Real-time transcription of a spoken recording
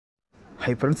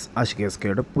Hi friends, Ashiq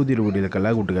എസ്കയുടെ പുതിയൊരു വീഡിയോയിലേക്ക്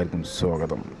എല്ലാ കൂട്ടുകാർക്കും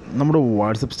സ്വാഗതം. നമ്മുടെ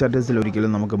വാട്സപ്പ് സ്റ്റാറ്റസിൽ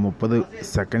ഒരിക്കലും നമുക്ക് 30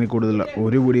 സെക്കൻഡിൽ കൂടുതലുള്ള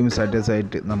ഒരു വീഡിയോയും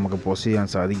സ്റ്റാറ്റസായിട്ട് നമുക്ക് പോസ്റ്റ് ചെയ്യാൻ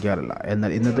സാധിക്കാറില്ല.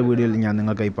 എന്നാൽ ഇന്നത്തെ വീഡിയോയിൽ ഞാൻ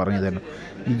നിങ്ങൾക്കായി പറഞ്ഞു തരണം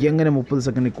എങ്ങനെ 30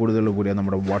 സെക്കൻഡിൽ കൂടുതലുള്ള വീഡിയോ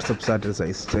നമ്മുടെ വാട്സപ്പ്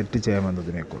സ്റ്റാറ്റസായി സെറ്റ്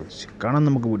ചെയ്യാമെന്നതിനെക്കുറിച്ച് കാണാൻ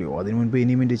നമുക്ക് വീഡിയോ. അതിനു മുൻപ്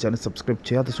ഇനിയും എൻ്റെ ചാനൽ സബ്സ്ക്രൈബ്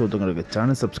ചെയ്യാത്ത സുഹൃത്തുക്കൾക്ക്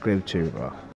ചാനൽ സബ്സ്ക്രൈബ്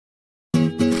ചെയ്യുക.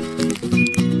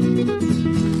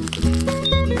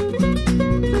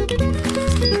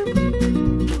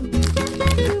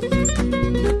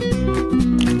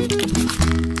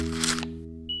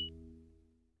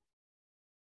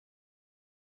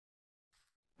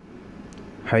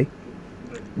 ഹായ്,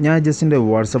 ഞാൻ ജസ്റ്റ് എൻ്റെ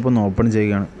വാട്സപ്പ് ഒന്ന് ഓപ്പൺ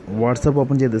ചെയ്യുകയാണ്. വാട്സപ്പ്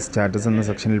ഓപ്പൺ ചെയ്ത് സ്റ്റാറ്റസ് എന്ന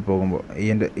സെക്ഷനിൽ പോകുമ്പോൾ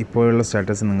എൻ്റെ ഇപ്പോഴുള്ള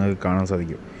സ്റ്റാറ്റസ് നിങ്ങൾക്ക് കാണാൻ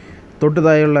സാധിക്കും. തൊട്ട്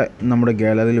താഴെയുള്ള നമ്മുടെ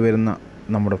ഗാലറിയിൽ വരുന്ന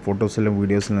നമ്മുടെ ഫോട്ടോസിലും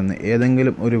വീഡിയോസിൽ നിന്ന്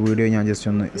ഏതെങ്കിലും ഒരു വീഡിയോ ഞാൻ ജസ്റ്റ്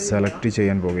ഒന്ന് സെലക്ട്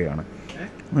ചെയ്യാൻ പോവുകയാണ്.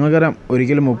 നിങ്ങൾക്കറിയാം,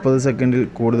 ഒരിക്കലും 30 സെക്കൻഡിൽ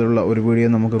കൂടുതലുള്ള ഒരു വീഡിയോ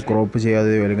നമുക്ക് ക്രോപ്പ്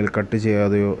ചെയ്യാതെയോ അല്ലെങ്കിൽ കട്ട്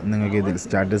ചെയ്യാതെയോ നിങ്ങൾക്ക് ഇതിൽ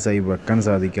സ്റ്റാറ്റസായി വെക്കാൻ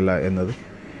സാധിക്കില്ല എന്നത്.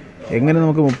 എങ്ങനെ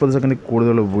നമുക്ക് 30 സെക്കൻഡിൽ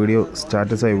കൂടുതലുള്ള വീഡിയോ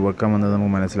സ്റ്റാറ്റസായി വെക്കാമെന്നത്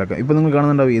നമുക്ക് മനസ്സിലാക്കാം. ഇപ്പോൾ നിങ്ങൾ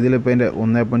കാണുന്നുണ്ടാവും, ഇതിലിപ്പോൾ എൻ്റെ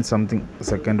 1.something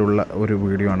സെക്കൻഡുള്ള ഒരു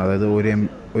വീഡിയോ ആണ്. അതായത്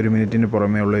ഒരു മിനിറ്റിന്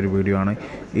പുറമേ ഉള്ള ഒരു വീഡിയോ ആണ്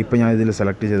ഇപ്പോൾ ഞാൻ ഇതിൽ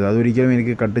സെലക്ട് ചെയ്തത്. അതൊരിക്കലും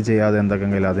എനിക്ക് കട്ട് ചെയ്യാതെ എന്താക്കാൻ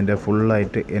കഴിയില്ല, അതിൻ്റെ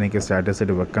ഫുള്ളായിട്ട് എനിക്ക്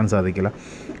സ്റ്റാറ്റസായിട്ട് വെക്കാൻ സാധിക്കില്ല.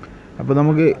 അപ്പോൾ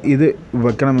നമുക്ക് ഇത്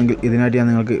വെക്കണമെങ്കിൽ ഇതിനായിട്ട് ഞാൻ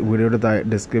നിങ്ങൾക്ക് വീഡിയോയുടെ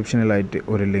ഡിസ്ക്രിപ്ഷനിലായിട്ട്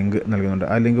ഒരു ലിങ്ക് നൽകുന്നുണ്ട്.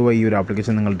 ആ ലിങ്ക് വഴി ഈ ഒരു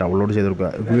ആപ്ലിക്കേഷൻ നിങ്ങൾ ഡൗൺലോഡ്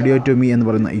ചെയ്തെടുക്കുക. വീഡിയോ ടു മീ എന്ന്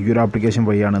പറയുന്ന ഈ ഒരു ആപ്ലിക്കേഷൻ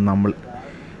വഴിയാണ് നമ്മൾ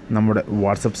നമ്മുടെ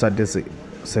വാട്സപ്പ് സ്റ്റാറ്റസ്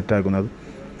സെറ്റാക്കുന്നത്.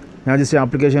 ഞാൻ ജസ്റ്റ്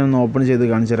ആപ്ലിക്കേഷൻ ഒന്ന് ഓപ്പൺ ചെയ്ത്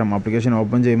കാണിച്ചു തരാം. ആപ്ലിക്കേഷൻ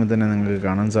ഓപ്പൺ ചെയ്യുമ്പോൾ തന്നെ നിങ്ങൾക്ക്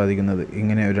കാണാൻ സാധിക്കുന്നത്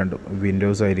ഇങ്ങനെ ഒരു 2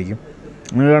 വിൻഡോസ് ആയിരിക്കും.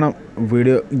 നിങ്ങൾക്ക് കാണാം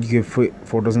വീഡിയോ, ഗിഫ്,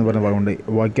 ഫോട്ടോസ് എന്ന് പറയുന്ന ഭാഗമുണ്ട്.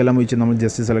 ബാക്കിയെല്ലാം വെച്ച് നമ്മൾ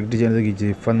ജസ്റ്റ് സെലക്ട് ചെയ്യുന്നത്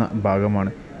ജിഫ് എന്ന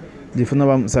ഭാഗമാണ്. ജിഫ് എന്ന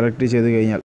ഭാഗം സെലക്ട് ചെയ്ത്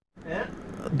കഴിഞ്ഞാൽ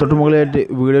തൊട്ട് മുകളിലായിട്ട്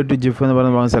വീഡിയോ ടു ജിഫ് എന്ന്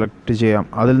പറയുന്ന ഭാഗം സെലക്ട് ചെയ്യാം.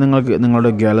 അതിൽ നിങ്ങൾക്ക്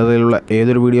നിങ്ങളുടെ ഗാലറിയിലുള്ള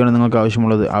ഏതൊരു വീഡിയോ ആണ് നിങ്ങൾക്ക്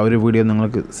ആവശ്യമുള്ളത് ആ ഒരു വീഡിയോ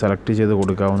നിങ്ങൾക്ക് സെലക്ട് ചെയ്ത്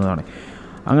കൊടുക്കാവുന്നതാണ്.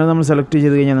 അങ്ങനെ നമ്മൾ സെലക്ട്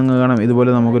ചെയ്ത് കഴിഞ്ഞാൽ നിങ്ങൾക്ക് കാണാം ഇതുപോലെ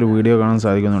നമുക്കൊരു വീഡിയോ കാണാൻ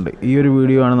സാധിക്കുന്നുണ്ട്. ഈ ഒരു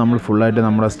വീഡിയോ ആണ് നമ്മൾ ഫുള്ളായിട്ട്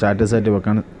നമ്മുടെ സ്റ്റാറ്റസായിട്ട്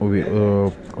വെക്കാൻ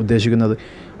ഉദ്ദേശിക്കുന്നത്.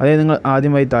 അതായത് നിങ്ങൾ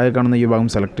ആദ്യമായി താഴെ കാണുന്ന ഈ ഭാഗം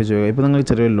സെലക്ട് ചെയ്യുക. ഇപ്പോൾ നിങ്ങൾക്ക്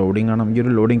ചെറിയൊരു ലോഡിങ് കാണാം. ഈ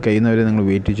ഒരു ലോഡിങ് കഴിയുന്നവരെ നിങ്ങൾ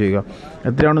വെയിറ്റ് ചെയ്യുക.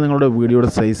 എത്രയാണ് നിങ്ങളുടെ വീഡിയോയുടെ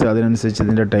സൈസ് അതിനനുസരിച്ച്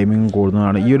ഇതിൻ്റെ ടൈമിംഗ്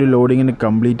കൂടുന്നതാണ്. ഈ ഒരു ലോഡിങ്ങിന്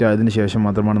കംപ്ലീറ്റ് ആയതിനു ശേഷം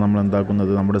മാത്രമാണ് നമ്മൾ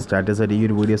എന്താക്കുന്നത്, നമ്മുടെ സ്റ്റാറ്റസായിട്ട് ഈ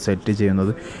ഒരു വീഡിയോ സെറ്റ്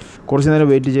ചെയ്യുന്നത്. കുറച്ച് നേരം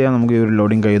വെയിറ്റ് ചെയ്യാം നമുക്ക് ഈ ഒരു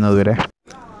ലോഡിങ് കഴിയുന്നത് വരെ.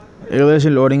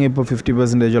 ഏകദേശം ലോഡിങ് ഇപ്പോൾ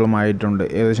 50% ആയിട്ടുണ്ട്.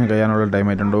 ഏകദേശം കഴിയാനുള്ള ടൈം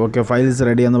ആയിട്ടുണ്ട്. ഓക്കെ, ഫയൽസ്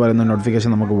റെഡി എന്ന് പറയുന്ന നോട്ടിഫിക്കേഷൻ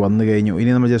നമുക്ക് വന്നു കഴിഞ്ഞു.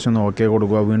 ഇനി നമ്മൾ ജസ്റ്റ് ഒന്ന് ഓക്കെ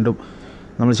കൊടുക്കുക. വീണ്ടും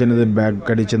നമ്മൾ ചെയ്യുന്നത്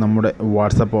ബാക്ക് അടിച്ച് നമ്മുടെ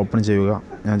വാട്സപ്പ് ഓപ്പൺ ചെയ്യുക.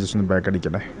 ഞാൻ ജസ്റ്റ് ഒന്ന് ബാക്ക്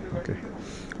അടിക്കട്ടെ.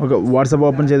 ഓക്കെ, വാട്സപ്പ്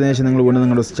ഓപ്പൺ ചെയ്തതിന് ശേഷം നിങ്ങൾ വീണ്ടും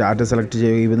നിങ്ങളുടെ സ്റ്റാറ്റസ് സെലക്ട്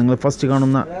ചെയ്യുക. ഇപ്പോൾ നിങ്ങൾ ഫസ്റ്റ്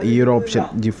കാണുന്ന ഈ ഒരു ഓപ്ഷൻ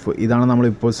ജിഫ്, ഇതാണ്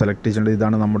നമ്മളിപ്പോൾ സെലക്ട് ചെയ്യേണ്ടത്.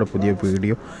 ഇതാണ് നമ്മുടെ പുതിയ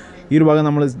വീഡിയോ. ഈ ഒരു ഭാഗം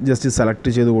നമ്മൾ ജസ്റ്റ് സെലക്ട്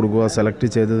ചെയ്ത് കൊടുക്കുക. സെലക്ട്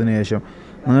ചെയ്തതിന് ശേഷം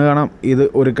നിങ്ങൾക്ക് കാണാം ഇത്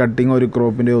ഒരു കട്ടിങ്ങോ ഒരു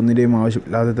ക്രോപ്പിൻ്റെയോ ഒന്നിൻ്റെയും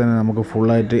ആവശ്യമില്ലാതെ തന്നെ നമുക്ക്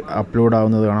ഫുള്ളായിട്ട് അപ്ലോഡ്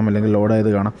ആവുന്നത് കാണാം, അല്ലെങ്കിൽ ലോഡായത്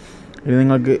കാണാം. ഇനി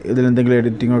നിങ്ങൾക്ക് ഇതിലെന്തെങ്കിലും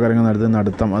എഡിറ്റിങ്ങോ കാര്യങ്ങൾ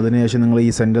നടത്താം. അതിനുശേഷം നിങ്ങൾ ഈ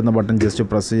സെൻഡ് എന്ന ബട്ടൺ ജസ്റ്റ്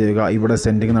പ്രസ് ചെയ്യുക. ഇവിടെ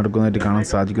സെൻഡിങ് നടക്കുന്നതായിട്ട് കാണാൻ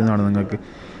സാധിക്കുന്നതാണ്. നിങ്ങൾക്ക്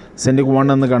സെൻഡിങ്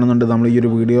 1 എന്ന് കാണുന്നുണ്ട്. നമ്മൾ ഈ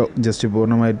ഒരു വീഡിയോ ജസ്റ്റ്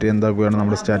പൂർണ്ണമായിട്ട് എന്താക്കുകയാണ്,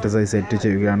 നമ്മുടെ സ്റ്റാറ്റസായി സെറ്റ്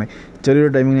ചെയ്യുകയാണ്.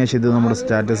 ചെറിയൊരു ടൈമിങ്ങിന് ശേഷം ഇത് നമ്മുടെ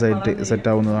സ്റ്റാറ്റസായിട്ട് സെറ്റ്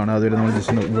ആവുന്നതാണ്. അതുവരെ നമ്മൾ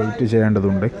ജസ്റ്റ് വെയിറ്റ്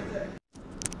ചെയ്യേണ്ടതുണ്ട്.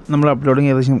 നമ്മൾ അപ്ലോഡിങ്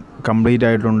ഏകദേശം കംപ്ലീറ്റ്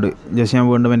ആയിട്ടുണ്ട്. ജസ്റ്റ് ഞാൻ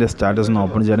വീണ്ടും എൻ്റെ സ്റ്റാറ്റസ് ഒന്ന്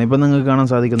ഓപ്പൺ ചെയ്യണം. ഇപ്പോൾ നിങ്ങൾക്ക് കാണാൻ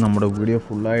സാധിക്കും നമ്മുടെ വീഡിയോ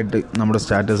ഫുള്ളായിട്ട് നമ്മുടെ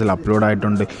സ്റ്റാറ്റസിൽ അപ്ലോഡ്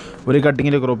ആയിട്ടുണ്ട്. ഒരു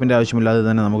കട്ടിങ്ങിൻ്റെ ക്രോപ്പിൻ്റെ ആവശ്യമില്ലാതെ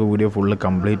തന്നെ നമുക്ക് വീഡിയോ ഫുള്ള്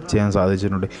കംപ്ലീറ്റ് ചെയ്യാൻ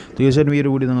സാധിച്ചിട്ടുണ്ട്. തീർച്ചയായിട്ടും ഈ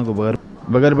ഒരു വീഡിയോ നിങ്ങൾക്ക്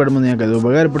ഉപകാരപ്പെടുമെന്ന് ഞാൻ കരുതുന്നു.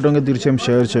 ഉപകാരപ്പെട്ടുവെങ്കിൽ തീർച്ചയായും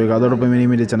ഷെയർ ചെയ്യുക. അതോടൊപ്പം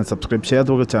ഇനിയും എൻ്റെ ചാനൽ സബ്സ്ക്രൈബ്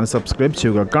ചെയ്യാത്തവർക്ക് ചാനൽ സബ്സ്ക്രൈബ്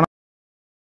ചെയ്യുക.